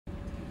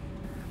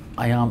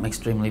I am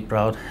extremely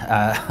proud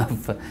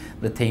of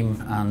the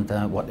team and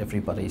what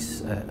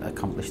everybody's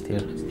accomplished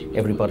here.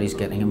 Everybody's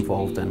getting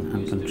involved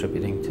and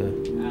contributing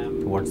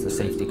towards the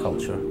safety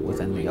culture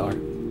within the yard.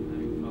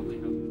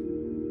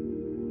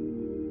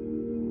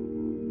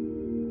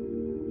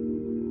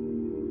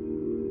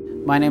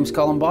 My name's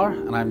Colin Barr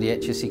and I'm the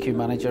HSEQ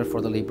manager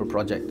for the Libra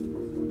project.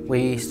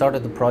 We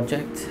started the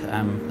project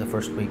the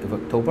first week of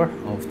October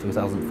of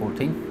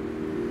 2014.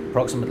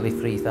 Approximately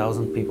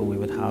 3,000 people we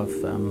would have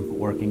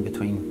working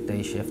between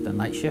day shift and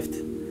night shift.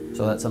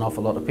 So that's an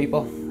awful lot of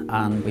people,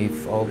 and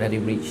we've already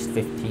reached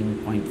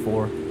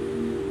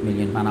 15.4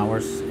 million man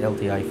hours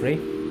LTI free.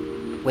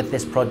 With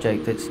this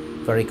project it's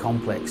very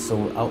complex,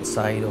 so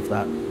outside of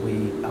that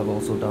we have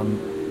also done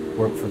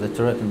work for the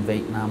turret in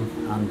Vietnam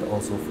and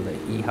also for the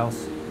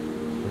E-house,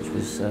 which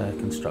was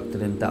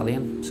constructed in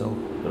Dalian, so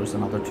there's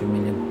another 2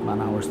 million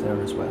man hours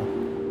there as well.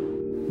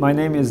 My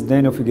name is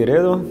Daniel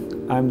Figueiredo.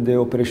 I'm the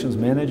operations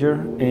manager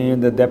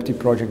and the deputy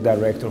project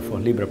director for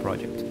Libra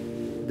project.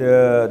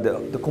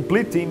 The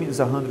complete team is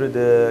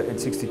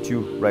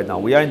 162 right now.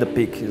 We are in the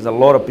peak. There's a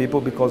lot of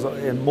people because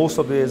and most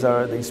of these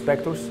are the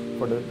inspectors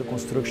for the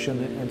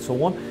construction and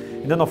so on.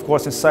 And then of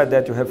course inside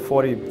that you have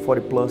 40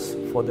 plus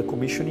for the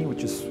commissioning,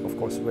 which is of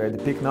course we're at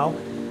the peak now.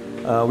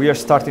 We are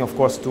starting of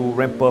course to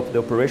ramp up the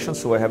operation,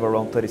 so I have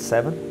around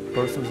 37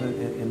 persons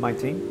in my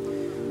team.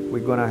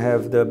 We're gonna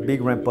have the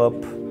big ramp up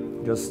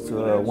just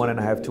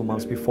 1.5 to 2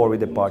 months before we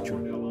departure.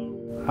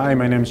 Hi,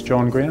 my name is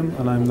John Graham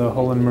and I'm the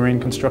hull and marine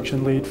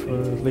construction lead for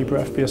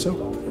Libra FPSO.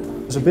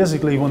 So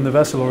basically when the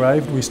vessel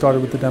arrived we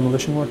started with the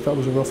demolition work. That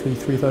was roughly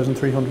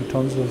 3,300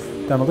 tonnes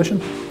of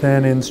demolition.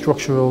 Then in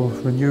structural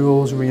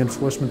renewals,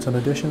 reinforcements and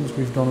additions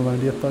we've done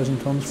around 8,000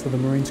 tonnes for the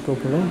marine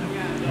scope alone.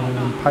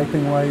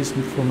 Piping wise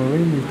for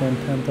marine we've done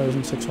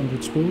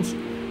 10,600 spools,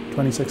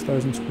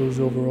 26,000 spools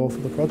overall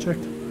for the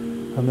project.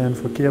 And then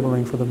for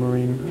cabling for the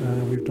marine,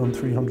 we've done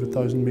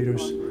 300,000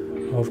 metres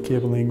of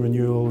cabling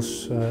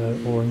renewals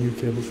or new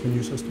cables for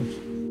new systems.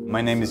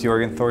 My name is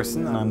Jurgen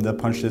Thorson and I'm the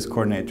punch list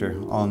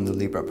coordinator on the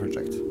Libra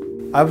project.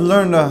 I've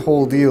learned a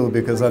whole deal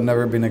because I've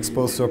never been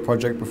exposed to a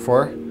project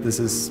before. This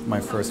is my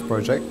first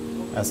project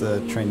as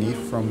a trainee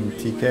from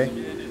Teekay.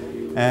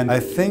 And I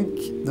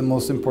think the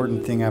most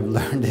important thing I've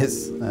learned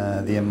is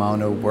the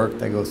amount of work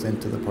that goes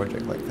into the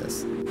project like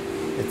this.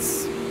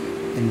 It's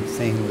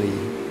insanely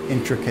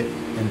intricate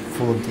and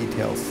full of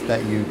details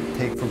that you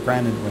take for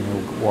granted when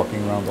you're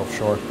walking around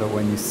offshore, but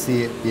when you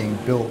see it being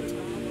built,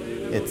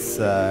 it's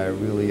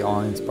really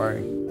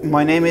awe-inspiring.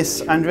 My name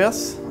is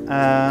Andreas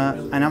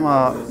and I'm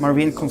a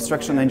marine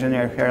construction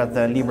engineer here at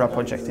the Libra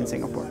project in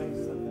Singapore.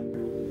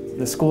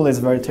 The school is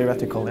very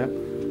theoretical, yeah,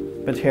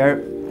 but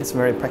here it's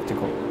very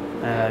practical.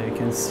 You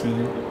can see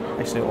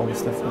actually all the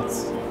stuff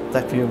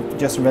that you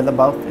just read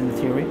about in the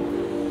theory.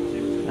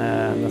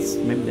 That's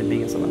maybe the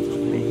biggest advantage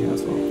of being here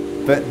as well.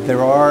 But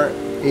there are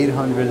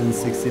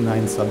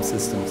 869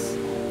 subsystems,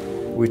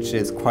 which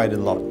is quite a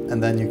lot.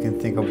 And then you can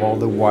think of all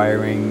the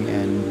wiring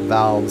and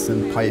valves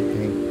and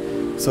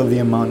piping. So the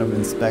amount of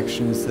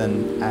inspections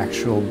and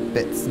actual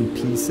bits and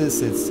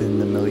pieces, it's in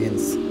the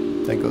millions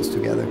that goes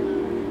together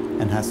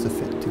and has to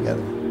fit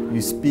together.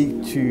 You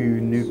speak to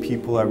new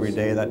people every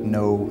day that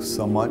know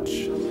so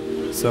much.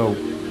 So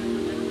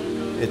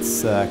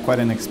it's quite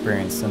an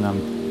experience, and I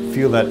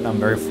feel that I'm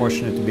very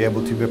fortunate to be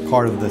able to be a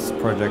part of this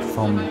project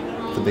from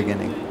the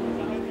beginning.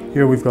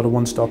 Here we've got a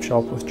one-stop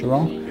shop with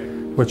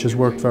Jurong, which has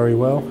worked very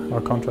well. Our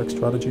contract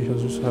strategy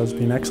has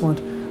been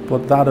excellent,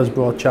 but that has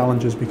brought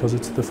challenges because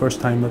it's the first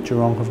time that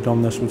Jurong have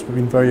done this, which has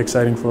been very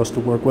exciting for us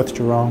to work with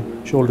Jurong,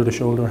 shoulder to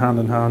shoulder, hand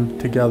in hand,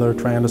 together,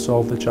 trying to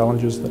solve the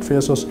challenges that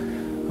face us,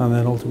 and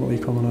then ultimately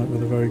coming out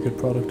with a very good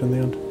product in the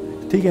end.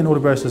 Teekay and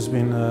Odebrecht has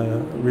been a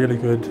really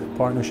good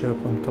partnership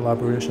and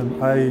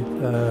collaboration. I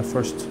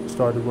first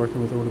started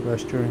working with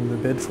Odebrecht during the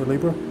bid for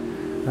Libra,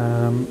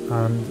 and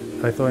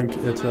I think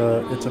it's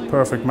a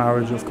perfect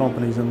marriage of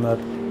companies in that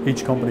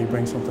each company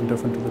brings something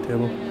different to the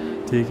table.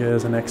 Teekay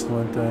has an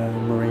excellent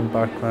marine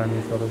background.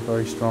 We've got a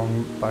very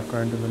strong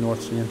background in the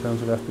North Sea in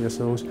terms of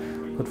FPSOs,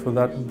 but for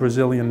that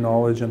Brazilian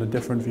knowledge and a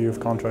different view of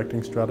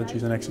contracting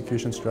strategies and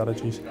execution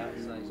strategies,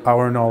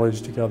 our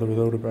knowledge together with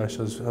Odebrecht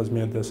has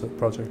made this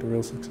project a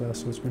real success.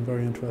 So it's been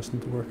very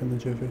interesting to work in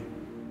the JV.